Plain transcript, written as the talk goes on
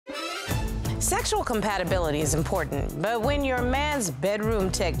Sexual compatibility is important, but when your man's bedroom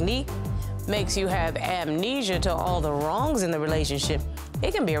technique makes you have amnesia to all the wrongs in the relationship,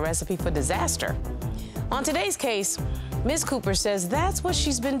 it can be a recipe for disaster. On today's case, Ms. Cooper says that's what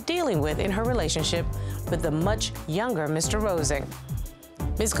she's been dealing with in her relationship with the much younger Mr. Rosing.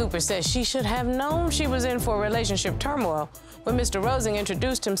 Ms. Cooper says she should have known she was in for relationship turmoil when Mr. Rosing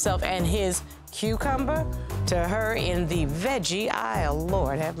introduced himself and his cucumber to her in the veggie aisle.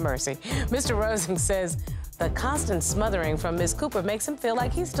 Lord have mercy. Mr. Rosing says the constant smothering from Ms. Cooper makes him feel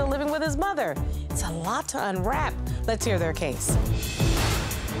like he's still living with his mother. It's a lot to unwrap. Let's hear their case.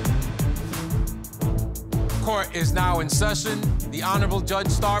 Court is now in session. The Honorable Judge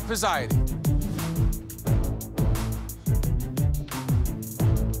Starr presiding.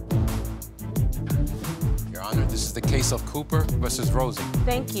 Your Honor, this is the case of Cooper versus Rosing.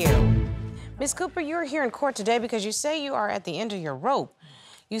 Thank you. Ms. Cooper, you're here in court today because you say you are at the end of your rope.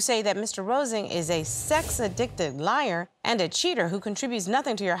 You say that Mr. Rosing is a sex-addicted liar and a cheater who contributes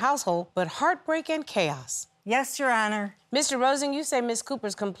nothing to your household but heartbreak and chaos. Yes, Your Honor. Mr. Rosing, you say Ms.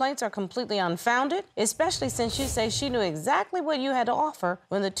 Cooper's complaints are completely unfounded, especially since you say she knew exactly what you had to offer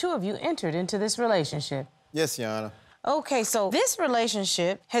when the two of you entered into this relationship. Yes, Your Honor. Okay, so this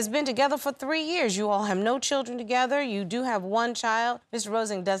relationship has been together for 3 years. You all have no children together. You do have one child. Mr.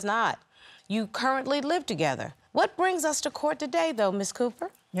 Rosing does not. You currently live together. What brings us to court today, though, Ms.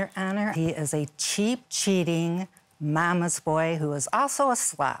 Cooper? Your Honor, he is a cheap, cheating mama's boy who is also a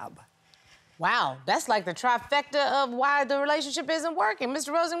slob. Wow, that's like the trifecta of why the relationship isn't working.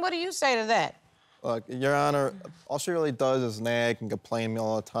 Mr. Rosing, what do you say to that? Look, Your Honor, all she really does is nag and complain to me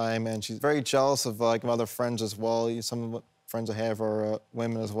all the time, and she's very jealous of my other friends as well. Some of the friends I have are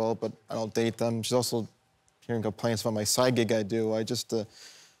women as well, but I don't date them. She's also hearing complaints about my side gig I do. I just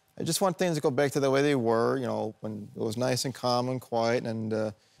want things to go back to the way they were, you know, when it was nice and calm and quiet,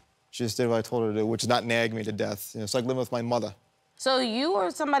 and she just did what I told her to do, which is not nag me to death. You know, it's like living with my mother. So you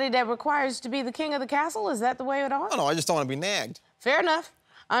are somebody that requires to be the king of the castle? Is that the way it is? No, I just don't want to be nagged. Fair enough.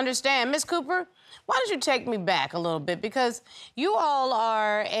 I understand. Miss Cooper, why don't you take me back a little bit? Because you all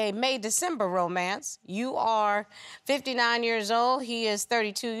are a May-December romance. You are 59 years old. He is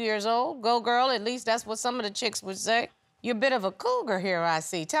 32 years old. Go, girl. At least that's what some of the chicks would say. You're a bit of a cougar here, I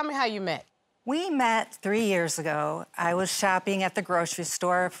see. Tell me how you met. We met 3 years ago. I was shopping at the grocery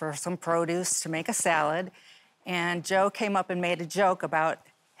store for some produce to make a salad, and Joe came up and made a joke about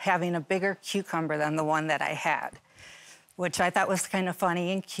having a bigger cucumber than the one that I had, which I thought was kind of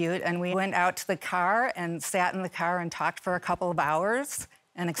funny and cute. And we went out to the car and sat in the car and talked for a couple of hours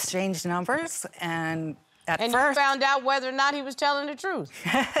and exchanged numbers. And at And first, you found out whether or not he was telling the truth?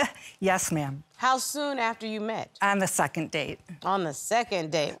 Yes, ma'am. How soon after you met? On the second date. On the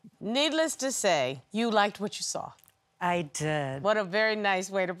second date. Needless to say, you liked what you saw. I did. What a very nice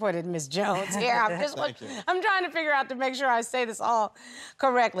way to put it, Miss Jones. Yeah, I'm trying to figure out to make sure I say this all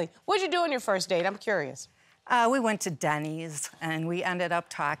correctly. What'd you do on your first date? I'm curious. We went to Denny's, and we ended up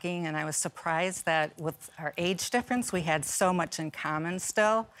talking, and I was surprised that with our age difference, we had so much in common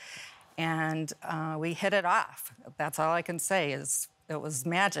still, and we hit it off. That's all I can say is it was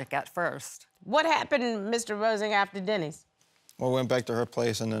magic at first. What happened, Mr. Rosing, after Denny's? Well, we went back to her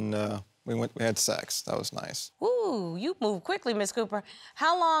place, and then we had sex. That was nice. Ooh, you moved quickly, Miss Cooper.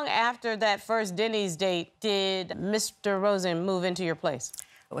 How long after that first Denny's date did Mr. Rosing move into your place?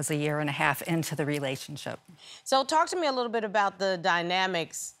 It was 1.5 years into the relationship. So talk to me a little bit about the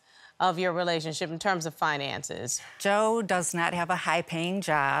dynamics of your relationship in terms of finances. Joe does not have a high-paying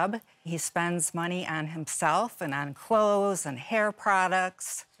job. He spends money on himself and on clothes and hair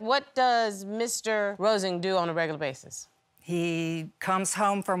products. What does Mr. Rosing do on a regular basis? He comes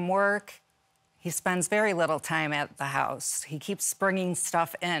home from work. He spends very little time at the house. He keeps bringing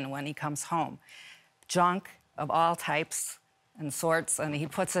stuff in when he comes home. Junk of all types and sorts, and he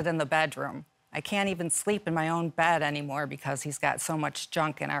puts it in the bedroom. I can't even sleep in my own bed anymore because he's got so much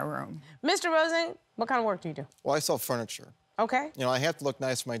junk in our room. Mr. Rosing, what kind of work do you do? Well, I sell furniture. Okay. You know, I have to look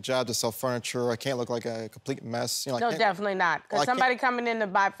nice for my job to sell furniture. I can't look like a complete mess. You know, No, definitely not. Because somebody coming in to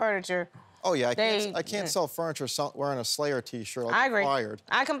buy furniture, oh, yeah, I can't sell furniture wearing a Slayer T-shirt. I agree. Fired.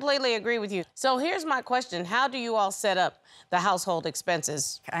 I completely agree with you. So here's my question. How do you all set up the household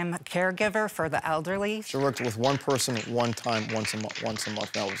expenses? I'm a caregiver for the elderly. She worked with one person one time, once a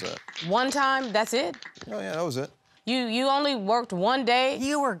month. That was it. One time, that's it? Oh, yeah, that was it. You only worked one day?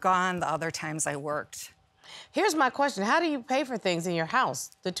 You were gone the other times I worked. Here's my question. How do you pay for things in your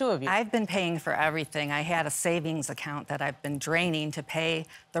house, the two of you? I've been paying for everything. I had a savings account that I've been draining to pay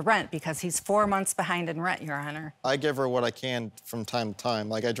the rent because he's 4 months behind in rent, Your Honor. I give her what I can from time to time.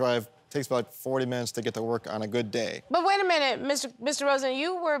 Like, I drive takes about 40 minutes to get to work on a good day. But wait a minute, Mr. Rosen,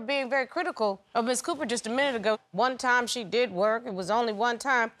 you were being very critical of Miss Cooper just a minute ago. One time she did work, it was only one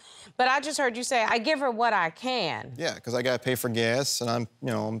time. But I just heard you say, I give her what I can. Yeah, because I got to pay for gas, and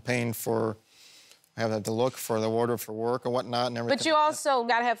I'm paying for, I have to look for the order for work and whatnot and everything. But you also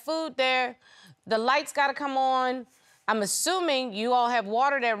got to have food there. The lights got to come on. I'm assuming you all have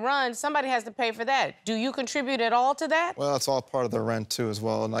water that runs. Somebody has to pay for that. Do you contribute at all to that? Well, it's all part of the rent, too, as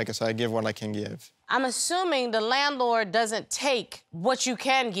well. And like I said, I give what I can give. I'm assuming the landlord doesn't take what you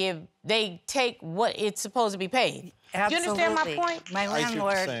can give. They take what it's supposed to be paid. Absolutely. Do you understand my point? My I see what you're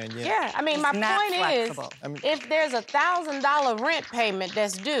landlord... saying, yeah. Yeah, I mean, my point flexible. is, if there's a $1,000 rent payment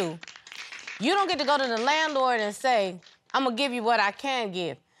that's due, you don't get to go to the landlord and say, I'm gonna give you what I can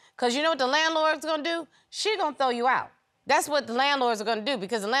give. Because you know what the landlord's gonna do? She gonna throw you out. That's what the landlords are gonna do,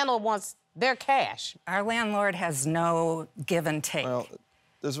 because the landlord wants their cash. Our landlord has no give and take. Well,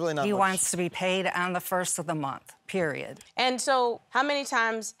 there's really not He much. wants to be paid on the first of the month, period. And so, how many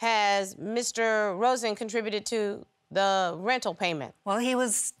times has Mr. Rosen contributed to the rental payment? Well, he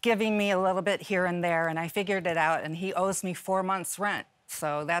was giving me a little bit here and there, and I figured it out, and he owes me 4 months' rent.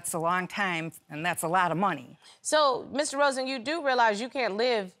 So that's a long time, and that's a lot of money. So, Mr. Rosen, you do realize you can't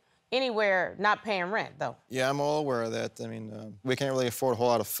live anywhere not paying rent, though? Yeah, I'm all aware of that. I mean, we can't really afford a whole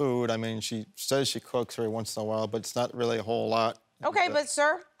lot of food. I mean, she says she cooks every once in a while, but it's not really a whole lot. Okay, but,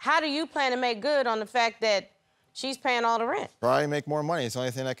 sir, how do you plan to make good on the fact that she's paying all the rent? Try and make more money. It's the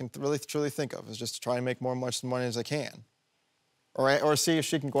only thing I can really, truly think of, is just to try and make more much money as I can. Or see if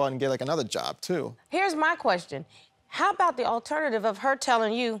she can go out and get, like, another job, too. Here's my question. How about the alternative of her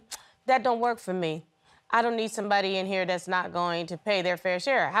telling you, that don't work for me? I don't need somebody in here that's not going to pay their fair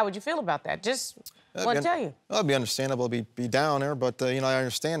share. How would you feel about that? Just want to tell you. Well, it'd be understandable to be down there, but, you know, I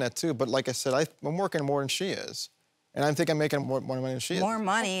understand that, too. But like I said, I'm working more than she is. And I think I'm making more money than she is. More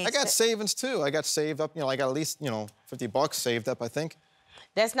money. I got savings, too. I got saved up, you know, I got at least, you know, $50 saved up, I think.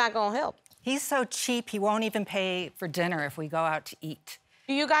 That's not going to help. He's so cheap, he won't even pay for dinner if we go out to eat.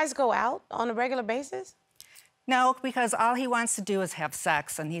 Do you guys go out on a regular basis? No, because all he wants to do is have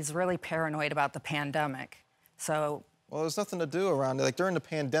sex, and he's really paranoid about the pandemic. So... Well, there's nothing to do around it. Like, during the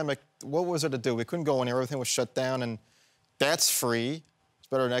pandemic, what was there to do? We couldn't go anywhere. Everything was shut down, and that's free. It's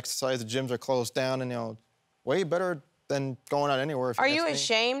better than exercise. The gyms are closed down, and, you know, way better than going out anywhere. Are you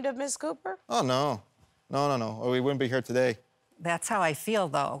ashamed of Miss Cooper? Oh, no. No. Or we wouldn't be here today. That's how I feel,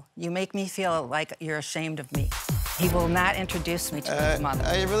 though. You make me feel like you're ashamed of me. He will not introduce me to his mother.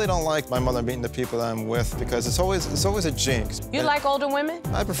 I really don't like my mother meeting the people that I'm with, because it's always a jinx. You like older women?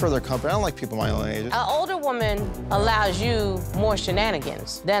 I prefer their company. I don't like people my own age. An older woman allows you more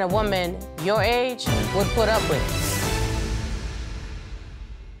shenanigans than a woman your age would put up with.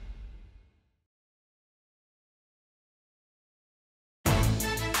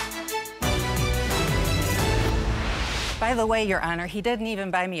 By the way, Your Honor, he didn't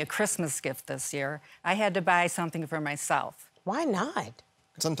even buy me a Christmas gift this year. I had to buy something for myself. Why not?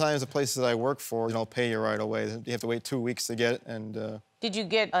 Sometimes the places that I work for, you don't pay you right away. You have to wait 2 weeks to get it, and... Did you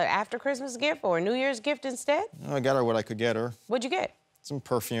get an after-Christmas gift or a New Year's gift instead? I got her what I could get her. What'd you get? Some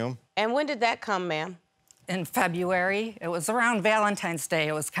perfume. And when did that come, ma'am? In February. It was around Valentine's Day.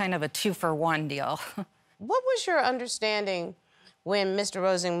 It was kind of a 2-for-1 deal. What was your understanding when Mr.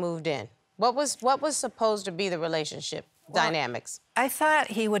 Rosen moved in? What was supposed to be the relationship dynamics? I thought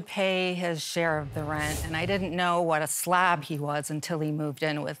he would pay his share of the rent, and I didn't know what a slob he was until he moved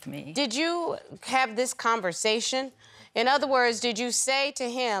in with me. Did you have this conversation? In other words, did you say to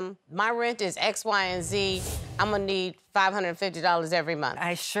him, my rent is X, Y, and Z, I'm gonna need $550 every month?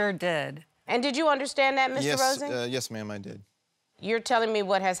 I sure did. And did you understand that, Mr. Rosen? Yes, ma'am, I did. You're telling me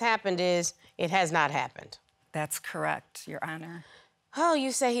what has happened is it has not happened. That's correct, Your Honor. Oh,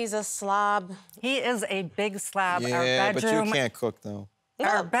 you say he's a slob. He is a big slob. Yeah, Our bedroom, but you can't cook, though.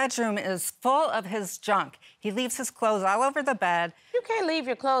 Our bedroom is full of his junk. He leaves his clothes all over the bed. You can't leave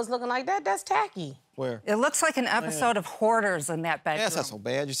your clothes looking like that. That's tacky. Where? It looks like an episode of Hoarders in that bedroom. Yeah, that's not so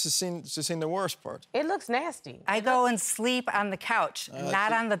bad. You just seen the worst part. It looks nasty. I go and sleep on the couch,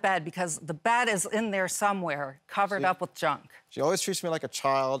 not on the bed, because the bed is in there somewhere, covered up with junk. She always treats me like a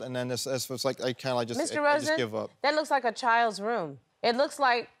child, and then it's like I kind of just, Mr. I Rosen, just give up. That looks like a child's room. It looks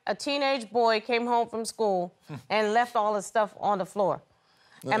like a teenage boy came home from school and left all his stuff on the floor.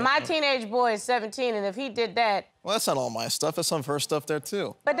 And my teenage boy is 17, and if he did that... Well, that's not all my stuff. That's some of her stuff there,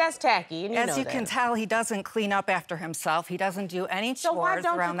 too. But that's tacky, and you know As you can tell, he doesn't clean up after himself. He doesn't do any So why chores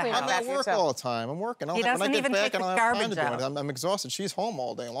don't you around the clean up house. I'm after at work yourself? all the time. I'm working. He doesn't when I even get take back, the I don't have time garbage to do out. anything. I'm exhausted. She's home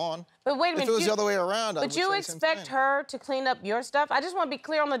all day long. But wait a minute. If it was the other way around, I would But you say the same expect thing. her to clean up your stuff? I just want to be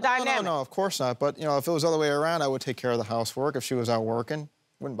clear on the dynamic. No, of course not. But, you know, if it was the other way around, I would take care of the housework if she was out working.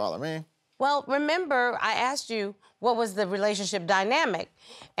 Wouldn't bother me. Well, remember, I asked you what was the relationship dynamic,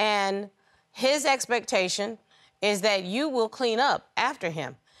 and his expectation is that you will clean up after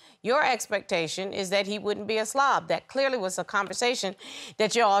him. Your expectation is that he wouldn't be a slob. That clearly was a conversation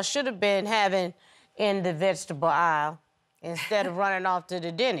that you all should have been having in the vegetable aisle instead of running off to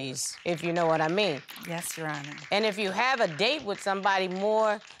the Denny's, if you know what I mean. Yes, Your Honor. And if you have a date with somebody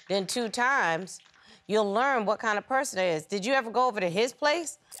more than 2 times, you'll learn what kind of person it is. Did you ever go over to his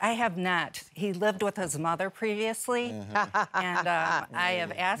place? I have not. He lived with his mother previously, and I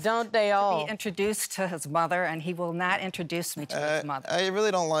have asked Don't they all? to be introduced to his mother, and he will not introduce me to his mother. I really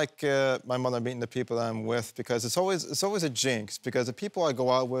don't like my mother meeting the people that I'm with because it's always a jinx because the people I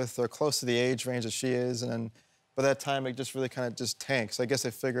go out with are close to the age range that she is, and then by that time it just really kind of just tanks. I guess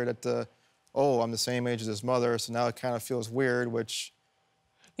I figured that, oh, I'm the same age as his mother, so now it kind of feels weird, which...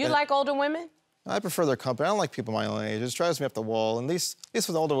 You like older women? I prefer their company. I don't like people my own age. It just drives me up the wall. And at least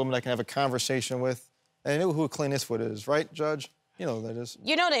with older women I can have a conversation with. And I know who Clint Eastwood is, right, Judge? You know who that is.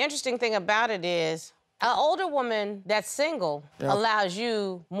 You know, the interesting thing about it is an older woman that's single allows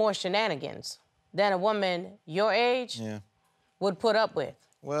you more shenanigans than a woman your age would put up with.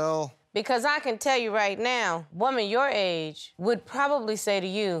 Well... Because I can tell you right now, woman your age would probably say to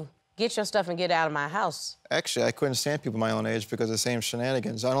you, get your stuff and get out of my house. Actually, I couldn't stand people my own age because of the same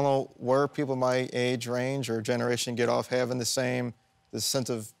shenanigans. I don't know where people my age range or generation get off having this sense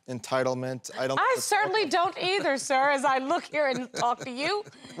of entitlement. I certainly don't either, sir, as I look here and talk to you.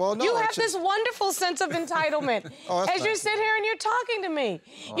 Well, no, you have this wonderful sense of entitlement as you sit here and you're talking to me.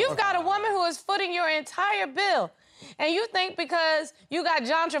 You've got a woman who is footing your entire bill. And you think because you got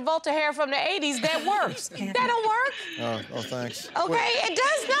John Travolta hair from the 80s, that works. That don't work. Oh, thanks. Okay, it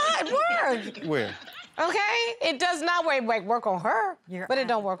does not work. Where? Okay, it does not work on her, but it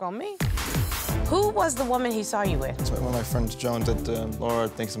don't work on me. Who was the woman he saw you with? It's one of my friends, Joan, that Laura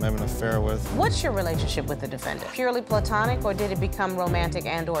thinks I'm having an affair with. What's your relationship with the defendant? Purely platonic, or did it become romantic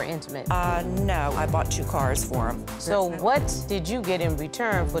and/or intimate? No, I bought 2 cars for him. So what did you get in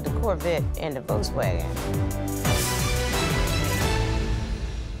return for the Corvette and the Volkswagen?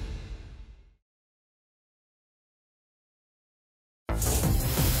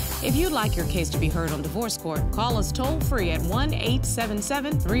 If you'd like your case to be heard on Divorce Court, call us toll-free at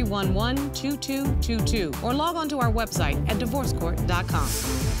 1-877-311-2222 or log on to our website at divorcecourt.com.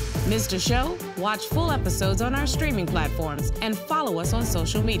 Missed a show? Watch full episodes on our streaming platforms and follow us on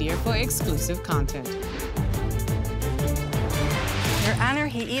social media for exclusive content. Your Honor,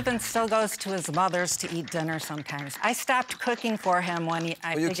 he even still goes to his mother's to eat dinner sometimes. I stopped cooking for him when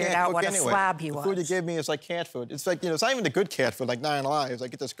I figured out what a slob he was. The food you gave me is like cat food. It's like, it's not even the good cat food, like 9 Lives. I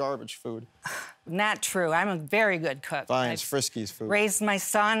get this garbage food. Not true. I'm a very good cook. Fine, it's Frisky's food. Raised my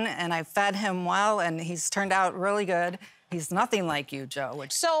son, and I fed him well, and he's turned out really good. He's nothing like you, Joe.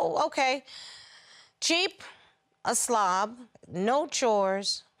 So, okay, cheap, a slob, no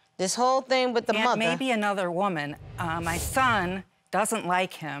chores, this whole thing with the mother. Maybe another woman. My son doesn't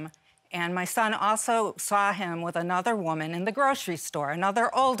like him, and my son also saw him with another woman in the grocery store,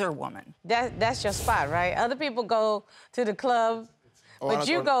 another older woman. That's your spot, right? Other people go to the club, but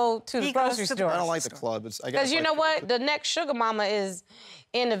you go to the grocery store. I don't like the club. Because you know what? The next sugar mama is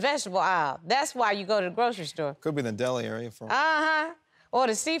in the vegetable aisle. That's why you go to the grocery store. Could be the deli area. Or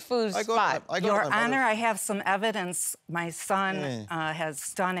the seafood spot. Your Honor, I have some evidence. My son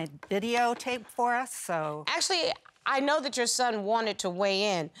has done a videotape for us, so... Actually, I know that your son wanted to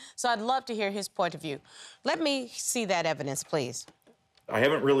weigh in, so I'd love to hear his point of view. Let me see that evidence, please. I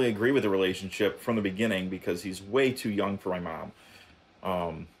haven't really agreed with the relationship from the beginning because he's way too young for my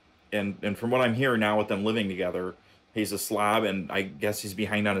mom. And from what I'm hearing now with them living together, he's a slob, and I guess he's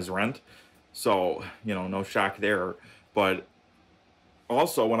behind on his rent. So, no shock there. But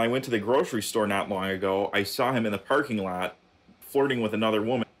also, when I went to the grocery store not long ago, I saw him in the parking lot flirting with another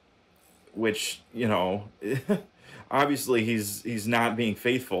woman, which, obviously he's not being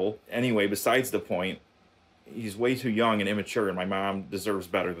faithful. Anyway, besides the point, he's way too young and immature, and my mom deserves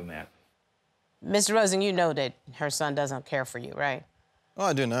better than that. Mr. Rosen, you know that her son doesn't care for you, right? Oh,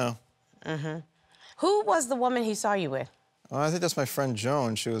 I do now. Who was the woman he saw you with? I think that's my friend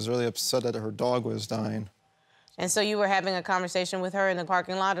Joan. She was really upset that her dog was dying. And so you were having a conversation with her in the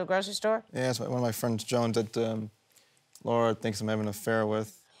parking lot of the grocery store? Yeah, it's one of my friends, Joan, that Laura thinks I'm having an affair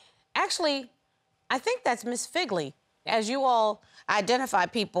with. Actually, I think that's Miss Figley. As you all identify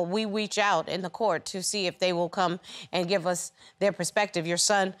people, we reach out in the court to see if they will come and give us their perspective. Your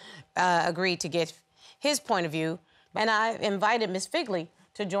son agreed to get his point of view, and I invited Miss Figley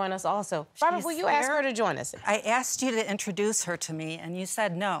to join us also. Barbara, will you ask her to join us? I asked you to introduce her to me, and you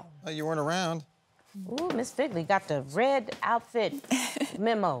said no. You weren't around. Ooh, Miss Figley got the red outfit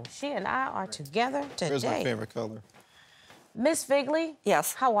memo. She and I are together today. Here's my favorite color. Miss Figley?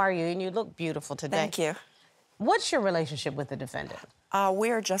 Yes. How are you? And you look beautiful today. Thank you. What's your relationship with the defendant?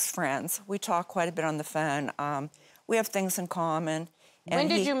 We are just friends. We talk quite a bit on the phone. We have things in common. When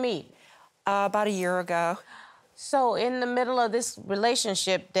did you meet? About a year ago. So in the middle of this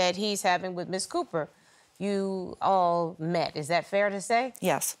relationship that he's having with Miss Cooper, you all met. Is that fair to say?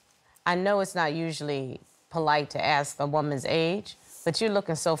 Yes. I know it's not usually polite to ask a woman's age, but you're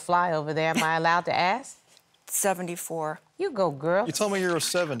looking so fly over there. Am I allowed to ask? 74. You go, girl. You told me you were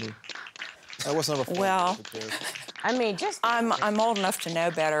 70. I wasn't ever. Well, I mean, just... I'm old enough to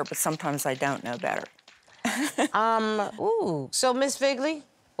know better, but sometimes I don't know better. Ooh. So, Miss Figley,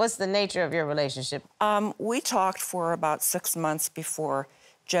 what's the nature of your relationship? We talked for about 6 months before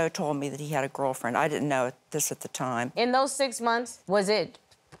Joe told me that he had a girlfriend. I didn't know this at the time. In those 6 months, was it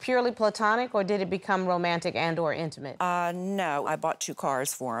purely platonic, or did it become romantic and or intimate? No, I bought 2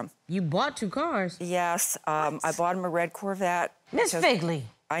 cars for him. You bought 2 cars? Yes, I bought him a red Corvette. Miss Figley.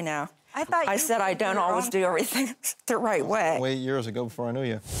 I know. I said I don't always do everything the right way. 8 years ago before I knew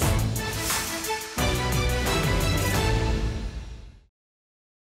you.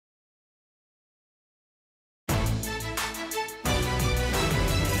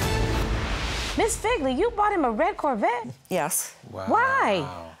 Miss Figley, you bought him a red Corvette? Yes. Wow. Why?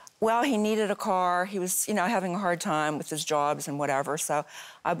 Well, he needed a car. He was, having a hard time with his jobs and whatever. So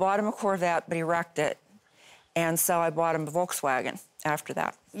I bought him a Corvette, but he wrecked it. And so I bought him a Volkswagen after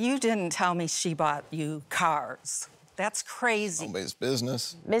that. You didn't tell me she bought you cars. That's crazy. Nobody's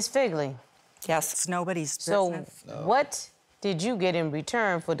business. Miss Figley. Yes. It's nobody's So business. what did you get in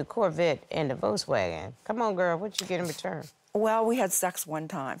return for the Corvette and the Volkswagen? Come on, girl, what'd you get in return? Well, we had sex one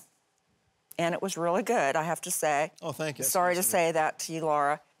time. And it was really good, I have to say. Oh, thank you. Sorry to say that to you,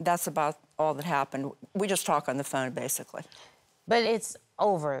 Laura. That's about all that happened. We just talk on the phone, basically. But it's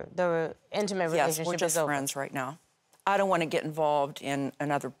over. The intimate relationship Yes, we're just is over. friends right now. I don't want to get involved in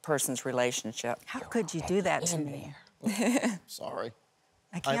another person's relationship. How could you do that to me? Sorry.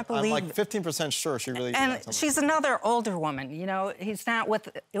 I can't believe. I'm like 15% sure she really. And she's another older woman. He's not with.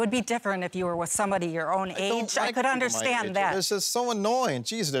 It would be different if you were with somebody your own age. I could understand that. It's just so annoying.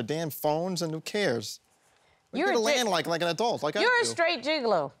 Jeez, their damn phones, and who cares? Get a land like an adult, like I do. You're a straight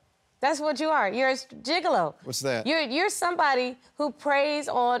gigolo. That's what you are. You're a gigolo. What's that? You're somebody who preys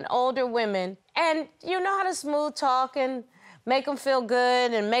on older women, and you know how to smooth talk and make them feel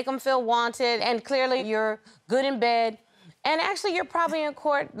good and make them feel wanted, and clearly you're good in bed. And actually, you're probably in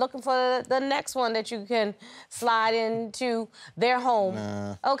court looking for the next one that you can slide into their home.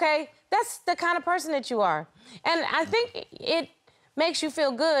 Nah. Okay? That's the kind of person that you are. And I think it makes you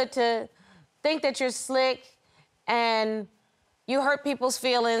feel good to think that you're slick and you hurt people's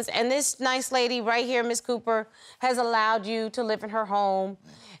feelings. And this nice lady right here, Miss Cooper, has allowed you to live in her home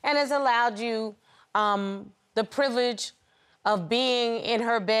and has allowed you the privilege of being in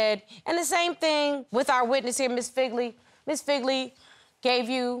her bed. And the same thing with our witness here, Miss Figley. Miss Figley gave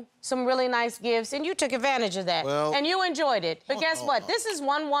you some really nice gifts, and you took advantage of that. Well, and you enjoyed it. But guess what? This is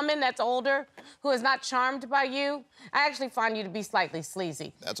one woman that's older who is not charmed by you. I actually find you to be slightly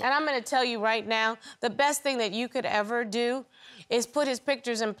sleazy. And I'm going to tell you right now, the best thing that you could ever do is put his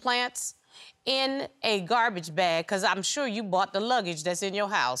pictures and plants in a garbage bag, because I'm sure you bought the luggage that's in your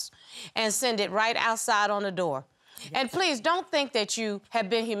house, and send it right outside on the door. And please don't think that you have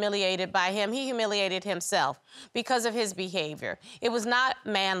been humiliated by him. He humiliated himself because of his behavior. It was not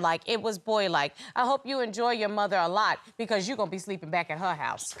man-like, it was boy-like. I hope you enjoy your mother a lot, because you're gonna be sleeping back at her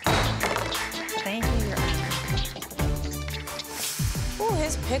house. Thank you, Your Honor. Ooh,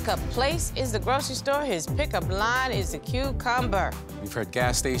 his pickup place is the grocery store. His pickup line is the cucumber. We've heard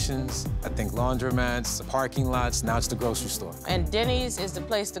gas stations, I think laundromats, parking lots, now it's the grocery store. And Denny's is the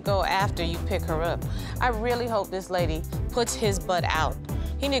place to go after you pick her up. I really hope this lady puts his butt out.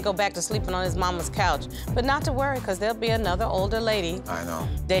 He need to go back to sleeping on his mama's couch. But not to worry, because there'll be another older lady I know.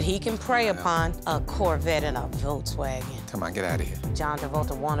 that he can prey upon. A Corvette and a Volkswagen. Come on, get out of here. John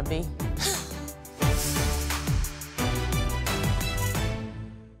Travolta wannabe.